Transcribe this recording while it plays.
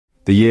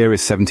The year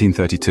is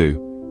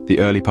 1732, the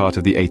early part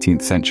of the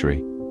 18th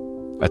century,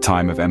 a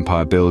time of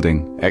empire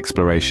building,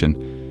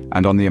 exploration,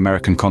 and on the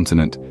American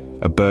continent,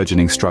 a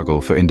burgeoning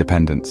struggle for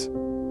independence.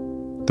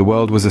 The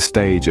world was a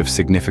stage of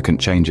significant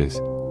changes.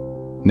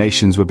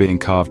 Nations were being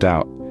carved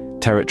out,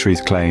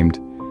 territories claimed,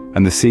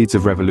 and the seeds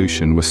of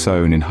revolution were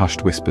sown in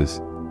hushed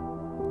whispers.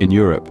 In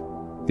Europe,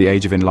 the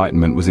Age of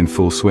Enlightenment was in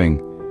full swing,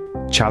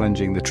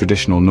 challenging the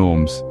traditional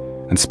norms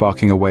and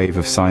sparking a wave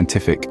of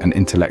scientific and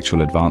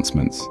intellectual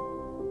advancements.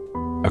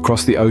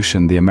 Across the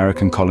ocean, the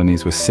American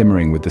colonies were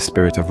simmering with the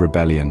spirit of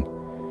rebellion,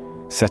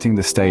 setting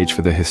the stage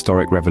for the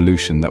historic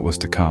revolution that was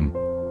to come.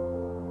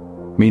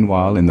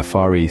 Meanwhile, in the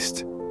Far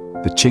East,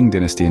 the Qing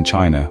dynasty in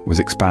China was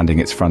expanding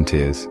its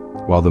frontiers,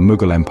 while the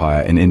Mughal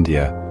Empire in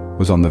India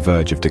was on the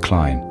verge of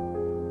decline.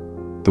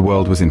 The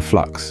world was in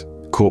flux,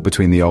 caught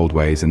between the old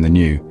ways and the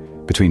new,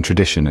 between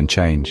tradition and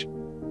change.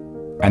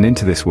 And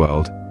into this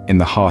world, in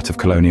the heart of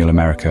colonial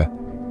America,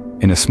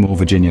 in a small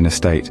Virginian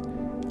estate,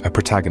 a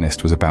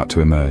protagonist was about to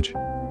emerge.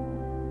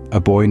 A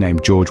boy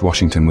named George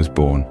Washington was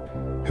born,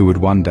 who would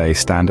one day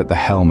stand at the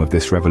helm of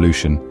this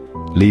revolution,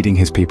 leading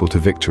his people to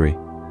victory,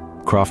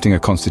 crafting a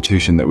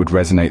constitution that would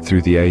resonate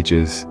through the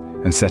ages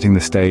and setting the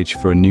stage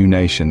for a new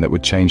nation that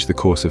would change the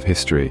course of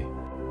history.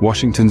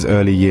 Washington's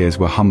early years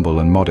were humble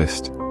and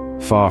modest,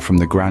 far from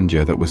the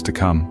grandeur that was to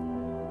come.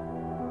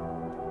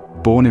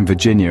 Born in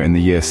Virginia in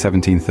the year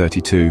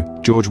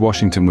 1732, George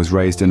Washington was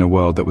raised in a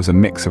world that was a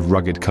mix of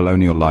rugged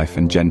colonial life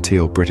and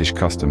genteel British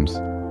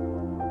customs.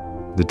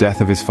 The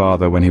death of his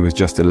father when he was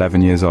just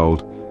 11 years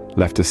old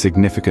left a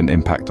significant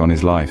impact on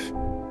his life,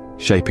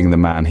 shaping the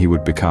man he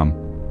would become.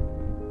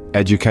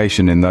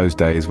 Education in those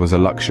days was a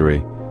luxury,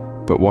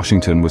 but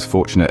Washington was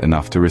fortunate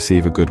enough to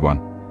receive a good one.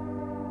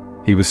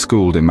 He was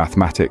schooled in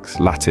mathematics,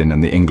 Latin,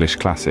 and the English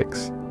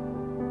classics.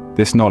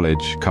 This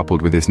knowledge,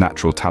 coupled with his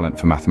natural talent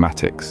for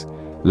mathematics,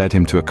 led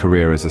him to a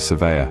career as a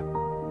surveyor.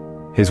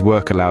 His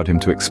work allowed him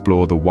to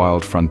explore the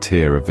wild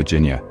frontier of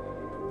Virginia,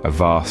 a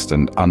vast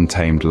and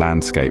untamed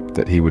landscape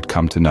that he would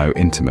come to know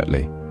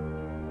intimately.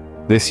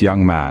 This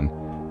young man,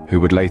 who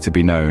would later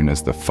be known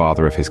as the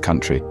father of his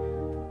country,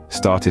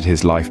 started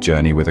his life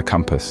journey with a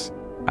compass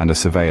and a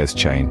surveyor's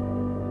chain.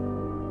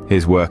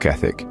 His work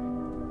ethic,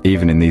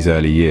 even in these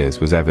early years,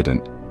 was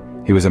evident.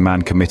 He was a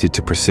man committed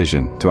to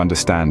precision, to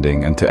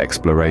understanding, and to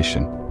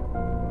exploration.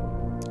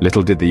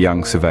 Little did the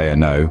young surveyor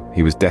know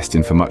he was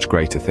destined for much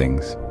greater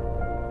things.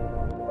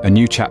 A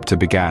new chapter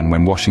began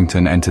when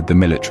Washington entered the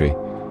military,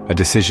 a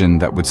decision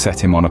that would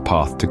set him on a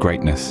path to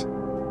greatness.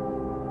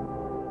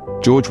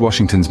 George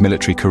Washington's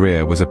military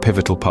career was a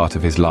pivotal part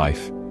of his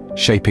life,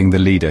 shaping the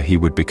leader he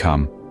would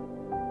become.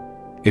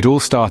 It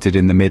all started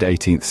in the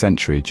mid-18th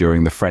century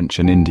during the French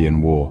and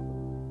Indian War.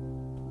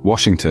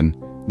 Washington,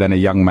 then a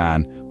young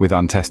man with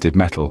untested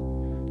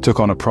mettle, took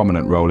on a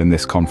prominent role in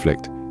this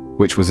conflict,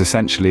 which was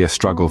essentially a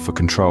struggle for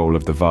control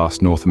of the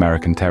vast North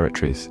American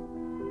territories.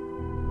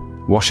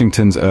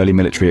 Washington's early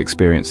military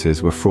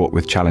experiences were fraught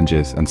with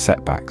challenges and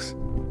setbacks.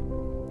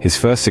 His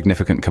first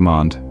significant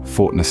command,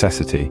 Fort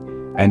Necessity,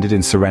 ended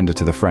in surrender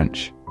to the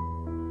French.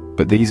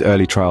 But these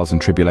early trials and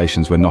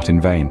tribulations were not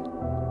in vain.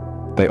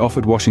 They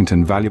offered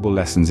Washington valuable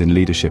lessons in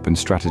leadership and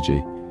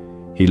strategy.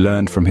 He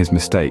learned from his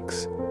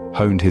mistakes,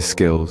 honed his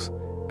skills,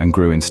 and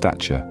grew in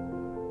stature.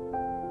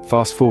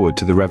 Fast forward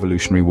to the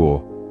Revolutionary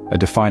War, a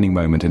defining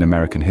moment in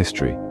American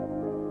history.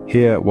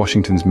 Here,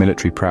 Washington's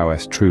military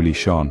prowess truly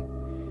shone.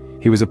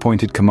 He was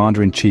appointed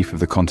Commander-in-Chief of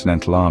the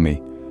Continental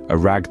Army, a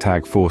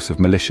ragtag force of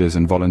militias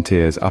and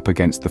volunteers up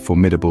against the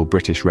formidable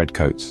British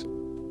Redcoats.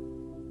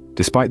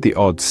 Despite the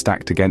odds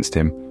stacked against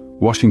him,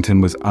 Washington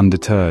was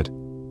undeterred.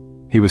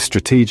 He was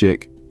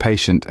strategic,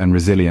 patient, and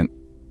resilient.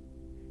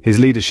 His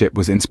leadership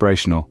was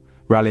inspirational,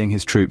 rallying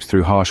his troops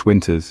through harsh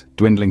winters,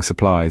 dwindling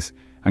supplies,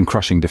 and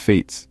crushing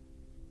defeats.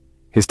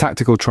 His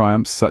tactical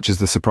triumphs, such as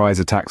the surprise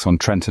attacks on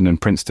Trenton and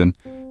Princeton,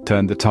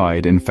 turned the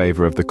tide in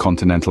favor of the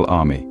Continental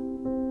Army.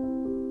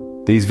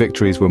 These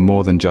victories were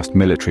more than just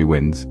military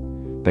wins.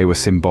 They were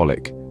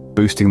symbolic,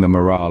 boosting the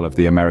morale of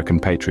the American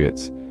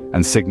patriots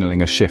and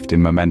signaling a shift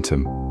in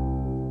momentum.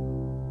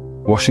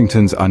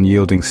 Washington's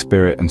unyielding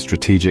spirit and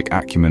strategic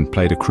acumen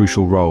played a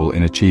crucial role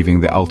in achieving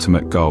the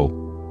ultimate goal: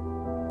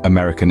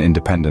 American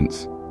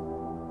independence.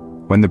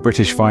 When the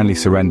British finally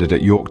surrendered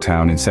at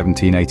Yorktown in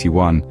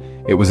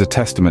 1781, it was a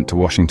testament to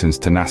Washington's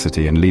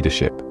tenacity and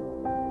leadership.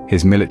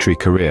 His military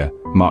career,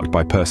 marked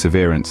by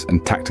perseverance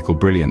and tactical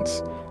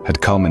brilliance,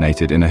 had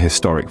culminated in a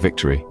historic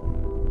victory.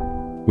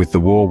 With the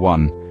war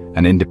won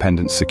and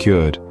independence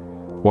secured,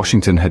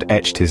 Washington had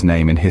etched his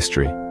name in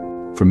history.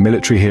 From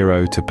military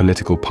hero to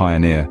political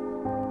pioneer,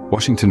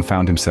 Washington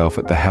found himself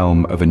at the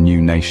helm of a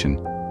new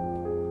nation.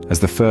 As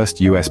the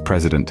first US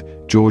president,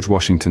 George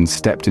Washington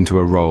stepped into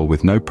a role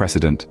with no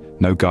precedent,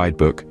 no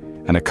guidebook,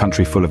 and a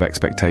country full of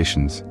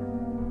expectations.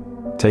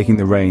 Taking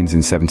the reins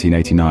in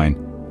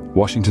 1789,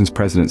 Washington's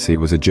presidency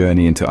was a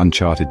journey into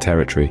uncharted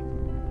territory.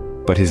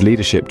 But his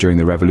leadership during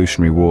the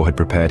Revolutionary War had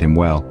prepared him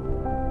well.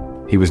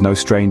 He was no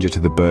stranger to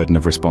the burden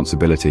of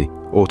responsibility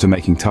or to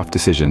making tough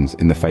decisions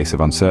in the face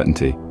of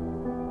uncertainty.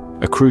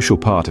 A crucial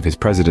part of his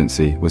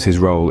presidency was his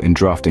role in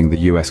drafting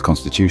the US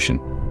Constitution.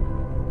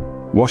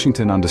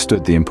 Washington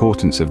understood the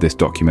importance of this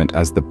document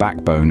as the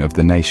backbone of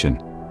the nation.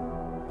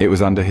 It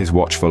was under his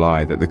watchful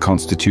eye that the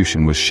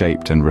Constitution was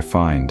shaped and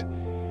refined,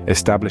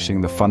 establishing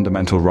the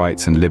fundamental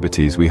rights and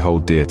liberties we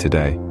hold dear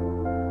today.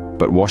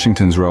 But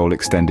Washington's role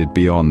extended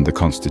beyond the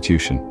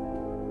Constitution.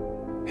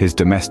 His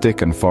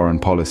domestic and foreign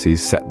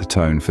policies set the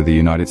tone for the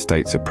United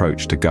States'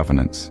 approach to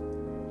governance.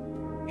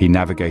 He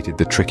navigated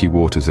the tricky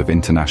waters of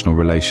international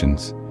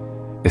relations,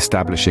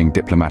 establishing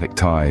diplomatic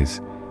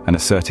ties and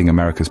asserting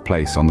America's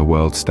place on the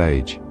world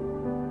stage.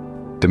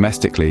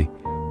 Domestically,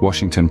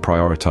 Washington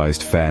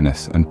prioritized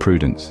fairness and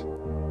prudence.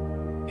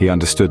 He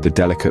understood the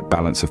delicate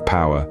balance of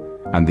power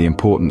and the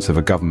importance of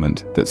a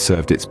government that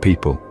served its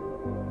people.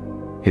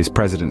 His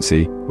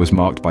presidency was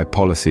marked by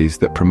policies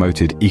that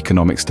promoted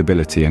economic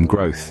stability and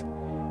growth,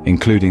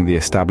 including the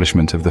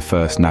establishment of the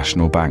first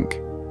national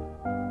bank.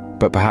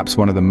 But perhaps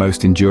one of the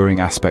most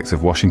enduring aspects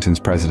of Washington's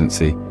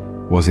presidency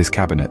was his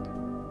cabinet.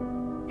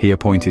 He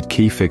appointed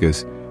key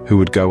figures who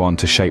would go on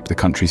to shape the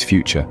country's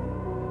future,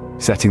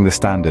 setting the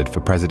standard for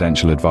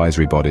presidential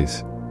advisory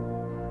bodies.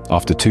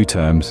 After 2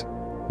 terms,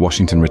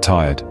 Washington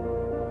retired,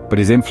 but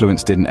his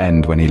influence didn't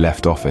end when he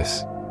left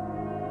office.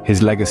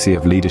 His legacy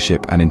of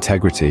leadership and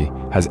integrity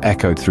has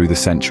echoed through the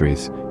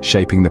centuries,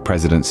 shaping the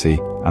presidency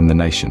and the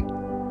nation.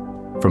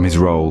 From his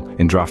role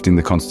in drafting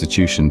the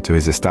Constitution to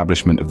his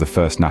establishment of the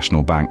First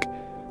National Bank,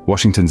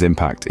 Washington's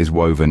impact is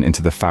woven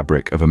into the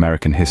fabric of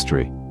American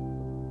history.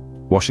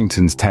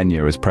 Washington's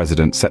tenure as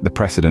president set the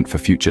precedent for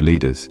future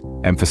leaders,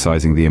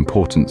 emphasizing the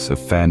importance of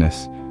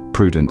fairness,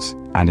 prudence,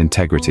 and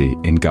integrity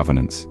in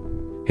governance.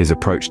 His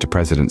approach to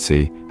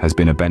presidency has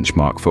been a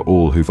benchmark for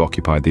all who've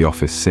occupied the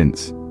office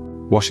since.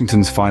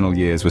 Washington's final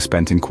years were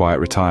spent in quiet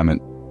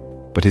retirement,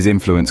 but his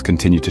influence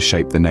continued to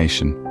shape the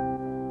nation.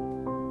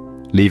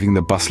 Leaving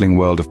the bustling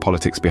world of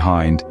politics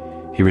behind,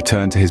 he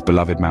returned to his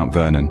beloved Mount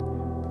Vernon,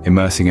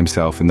 immersing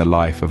himself in the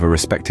life of a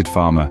respected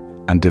farmer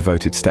and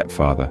devoted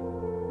stepfather.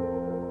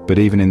 But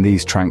even in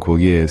these tranquil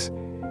years,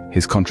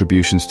 his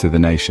contributions to the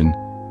nation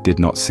did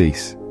not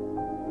cease.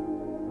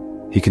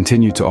 He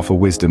continued to offer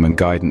wisdom and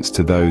guidance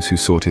to those who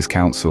sought his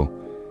counsel,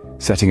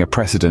 setting a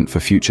precedent for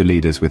future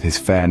leaders with his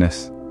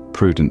fairness,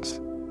 prudence,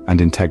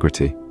 and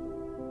integrity.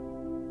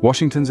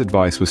 Washington's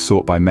advice was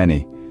sought by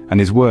many, and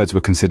his words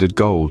were considered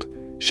gold,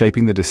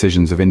 shaping the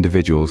decisions of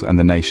individuals and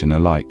the nation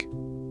alike.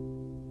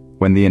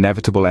 When the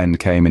inevitable end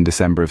came in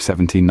December of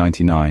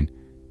 1799,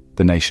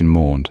 the nation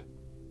mourned.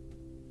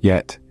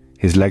 Yet,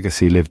 his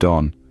legacy lived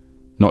on,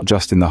 not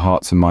just in the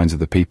hearts and minds of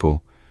the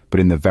people, but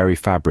in the very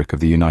fabric of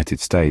the United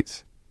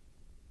States.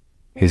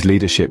 His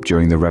leadership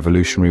during the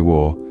Revolutionary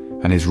War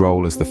and his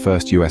role as the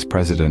first US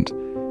president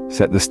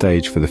set the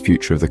stage for the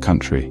future of the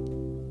country.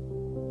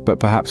 But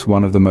perhaps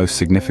one of the most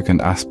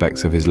significant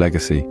aspects of his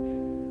legacy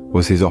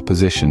was his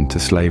opposition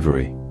to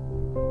slavery.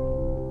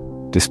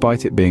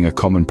 Despite it being a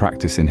common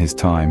practice in his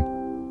time,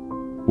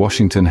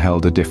 Washington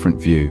held a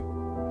different view.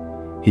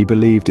 He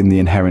believed in the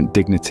inherent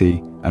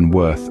dignity and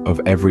worth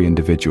of every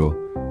individual,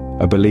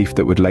 a belief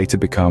that would later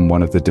become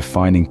one of the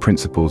defining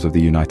principles of the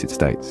United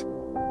States.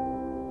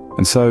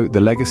 And so, the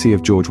legacy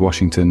of George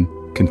Washington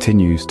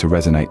continues to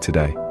resonate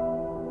today.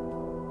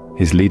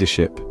 His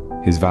leadership,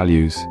 his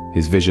values,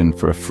 his vision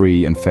for a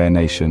free and fair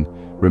nation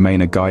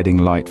remain a guiding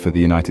light for the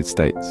United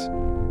States.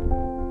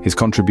 His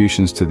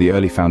contributions to the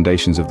early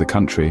foundations of the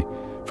country,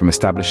 from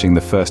establishing the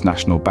first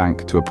national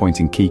bank to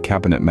appointing key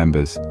cabinet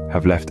members,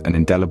 have left an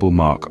indelible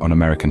mark on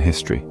American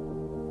history.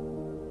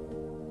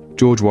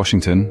 George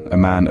Washington, a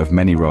man of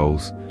many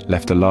roles,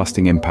 left a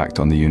lasting impact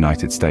on the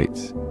United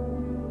States.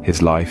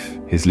 His life,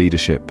 his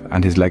leadership,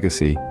 and his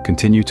legacy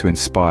continue to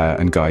inspire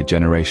and guide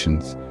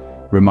generations,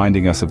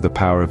 reminding us of the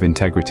power of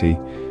integrity,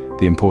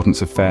 the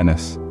importance of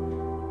fairness,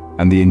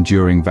 and the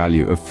enduring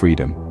value of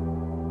freedom.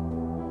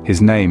 His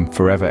name,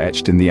 forever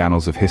etched in the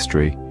annals of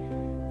history,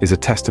 is a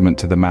testament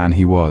to the man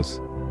he was,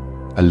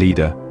 a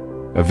leader,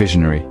 a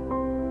visionary,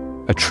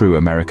 a true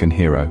American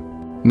hero.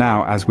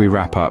 Now, as we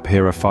wrap up,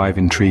 here are 5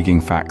 intriguing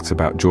facts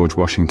about George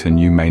Washington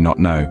you may not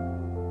know.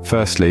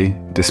 Firstly,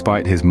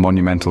 despite his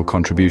monumental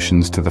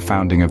contributions to the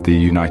founding of the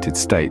United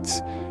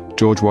States,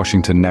 George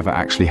Washington never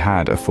actually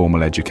had a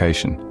formal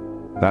education.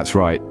 That's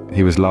right,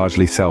 he was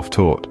largely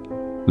self-taught,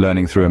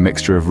 learning through a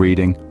mixture of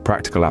reading,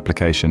 practical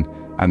application,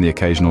 and the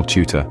occasional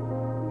tutor.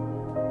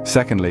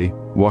 Secondly,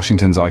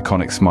 Washington's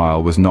iconic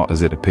smile was not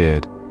as it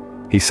appeared.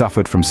 He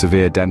suffered from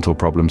severe dental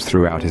problems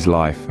throughout his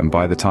life, and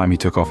by the time he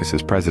took office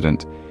as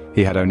president,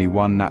 he had only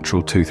one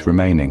natural tooth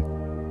remaining.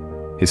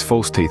 His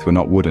false teeth were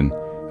not wooden,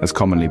 as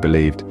commonly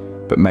believed,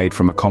 but made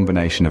from a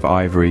combination of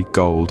ivory,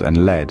 gold,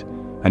 and lead,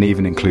 and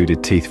even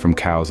included teeth from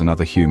cows and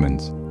other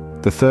humans.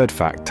 The third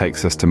fact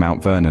takes us to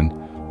Mount Vernon,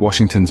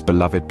 Washington's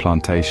beloved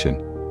plantation.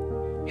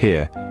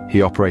 Here,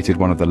 he operated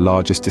one of the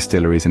largest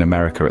distilleries in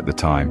America at the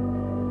time.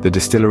 The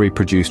distillery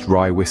produced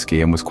rye whiskey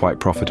and was quite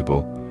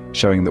profitable,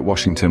 showing that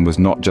Washington was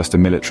not just a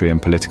military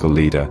and political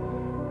leader,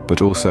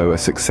 but also a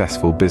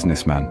successful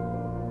businessman.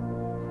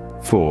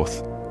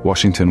 Fourth,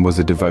 Washington was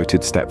a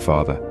devoted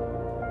stepfather.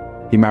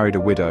 He married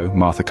a widow,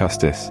 Martha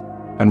Custis,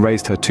 and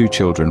raised her 2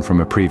 children from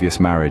a previous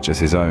marriage as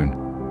his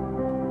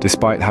own.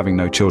 Despite having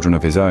no children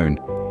of his own,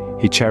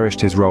 he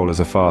cherished his role as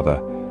a father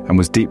and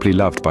was deeply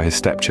loved by his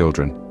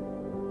stepchildren.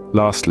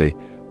 Lastly,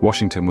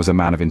 Washington was a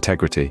man of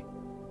integrity.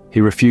 He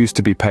refused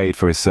to be paid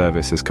for his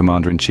service as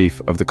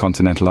Commander-in-Chief of the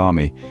Continental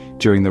Army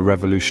during the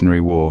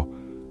Revolutionary War,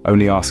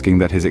 only asking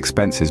that his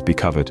expenses be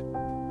covered.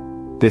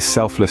 This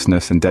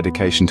selflessness and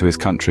dedication to his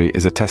country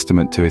is a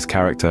testament to his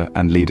character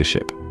and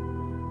leadership.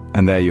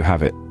 And there you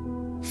have it,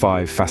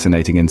 5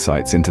 fascinating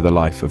insights into the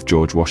life of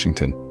George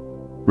Washington.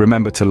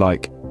 Remember to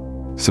like,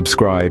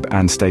 subscribe,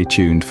 and stay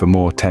tuned for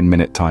more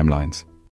 10-minute timelines.